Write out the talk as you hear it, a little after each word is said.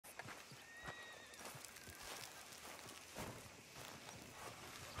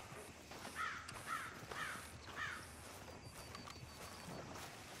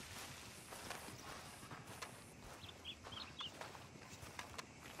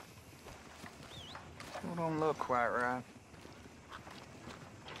don't look quite right.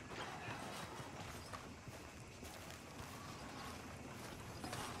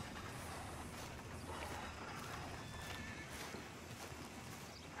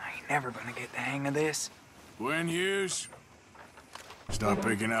 I ain't never gonna get the hang of this. When Hughes, start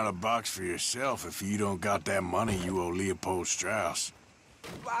picking out a box for yourself if you don't got that money you owe Leopold Strauss.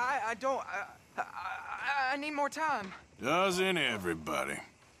 I don't... I need more time. Doesn't everybody?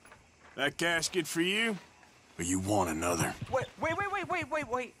 That casket for you? Or you want another? Wait.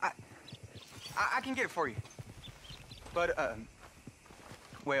 I can get it for you. But,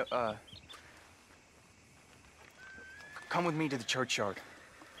 come with me to the churchyard.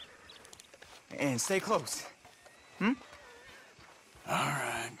 And stay close. Hmm? All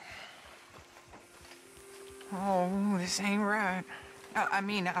right. Oh, this ain't right. I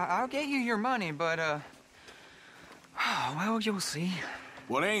mean, I'll get you your money, but, well, you'll see.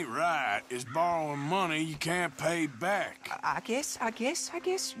 What ain't right is borrowing money you can't pay back. I guess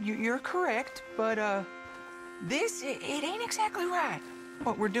you're correct, but, it ain't exactly right,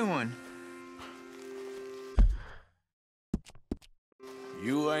 what we're doing.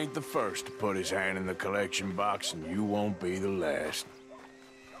 You ain't the first to put his hand in the collection box, and you won't be the last.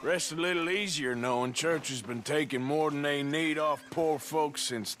 Rest a little easier knowing church has been taking more than they need off poor folks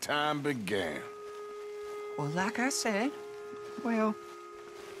since time began. Well, like I said, well,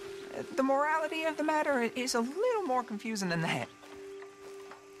 the morality of the matter is a little more confusing than that.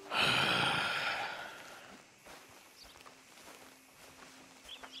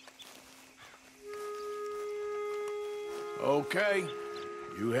 Okay.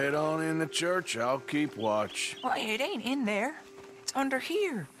 You head on in the church, I'll keep watch. Well, it ain't in there. It's under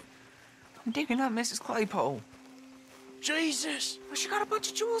here. I'm digging up Mrs. Claypole. Jesus! Well, she got a bunch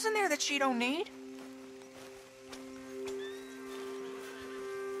of jewels in there that she don't need.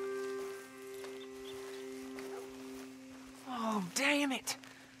 Oh, damn it.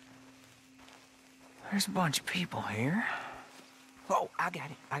 There's a bunch of people here. Oh, I got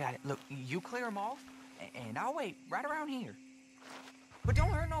it. Look, you clear them off, and I'll wait right around here. But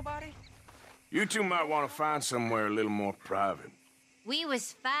don't hurt nobody. You two might want to find somewhere a little more private. We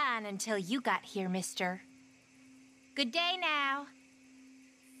was fine until you got here, mister. Good day now.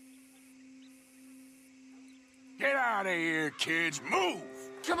 Get out of here, kids. Move!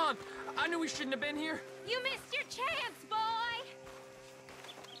 Come on! I knew we shouldn't have been here. You missed your chance, boy!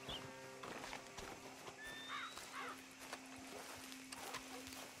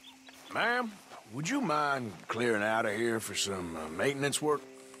 Ma'am, would you mind clearing out of here for some maintenance work?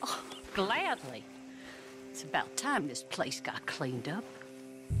 Oh, gladly. It's about time this place got cleaned up.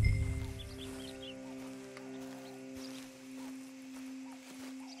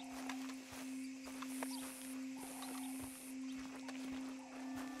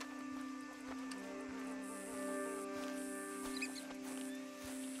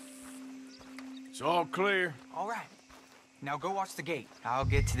 It's all clear. All right. Now go watch the gate. I'll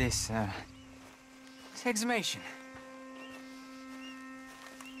get to this exhumation.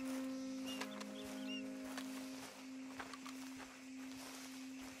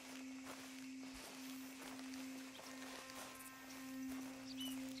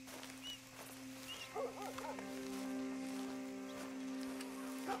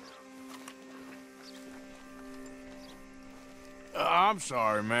 I'm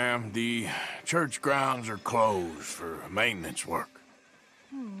sorry, ma'am. The church grounds are closed for maintenance work.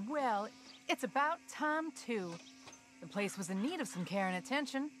 Well, it's about time, too. The place was in need of some care and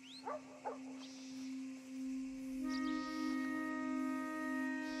attention.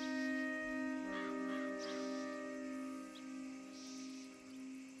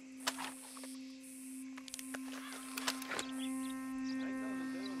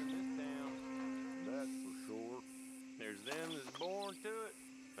 There's them that's born to it,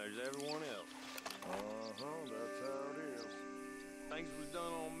 there's everyone else. That's how it is. Things was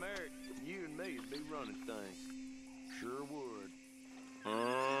done on merit, you and me'd be running things. Sure would.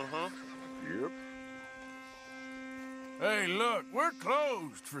 Yep. Hey, look, we're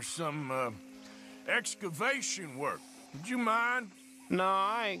closed for some, excavation work. Would you mind? No,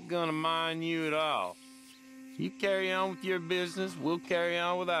 I ain't gonna mind you at all. You carry on with your business, we'll carry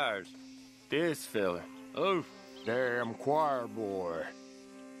on with ours. This fella, oof. Damn choir boy.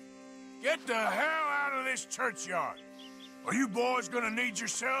 Get the hell out of this churchyard, or you boys gonna need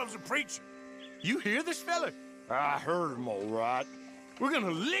yourselves a preacher. You hear this fella? I heard him all right. We're gonna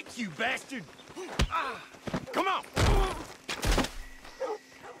lick you, bastard! Come on!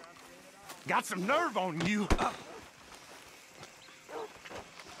 Got some nerve on you.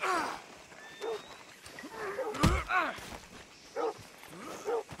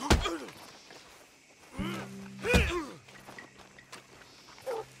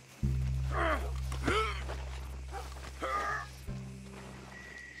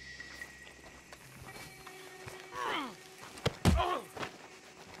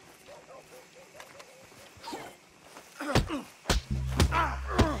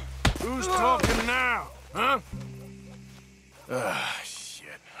 huh? Shit.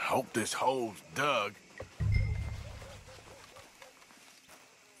 Hope this hole's dug.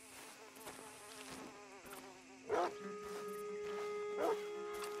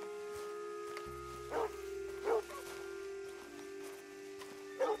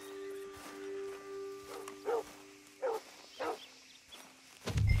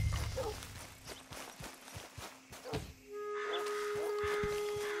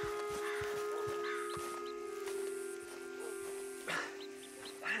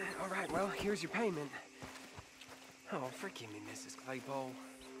 All right, well, here's your payment. Oh, forgive me, Mrs. Claypole.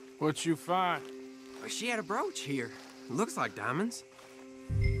 What you find? Well, she had a brooch here. Looks like diamonds.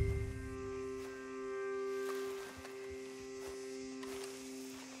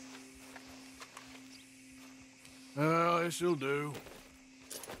 Well, this'll do.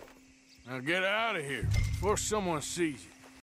 Now get out of here before someone sees you.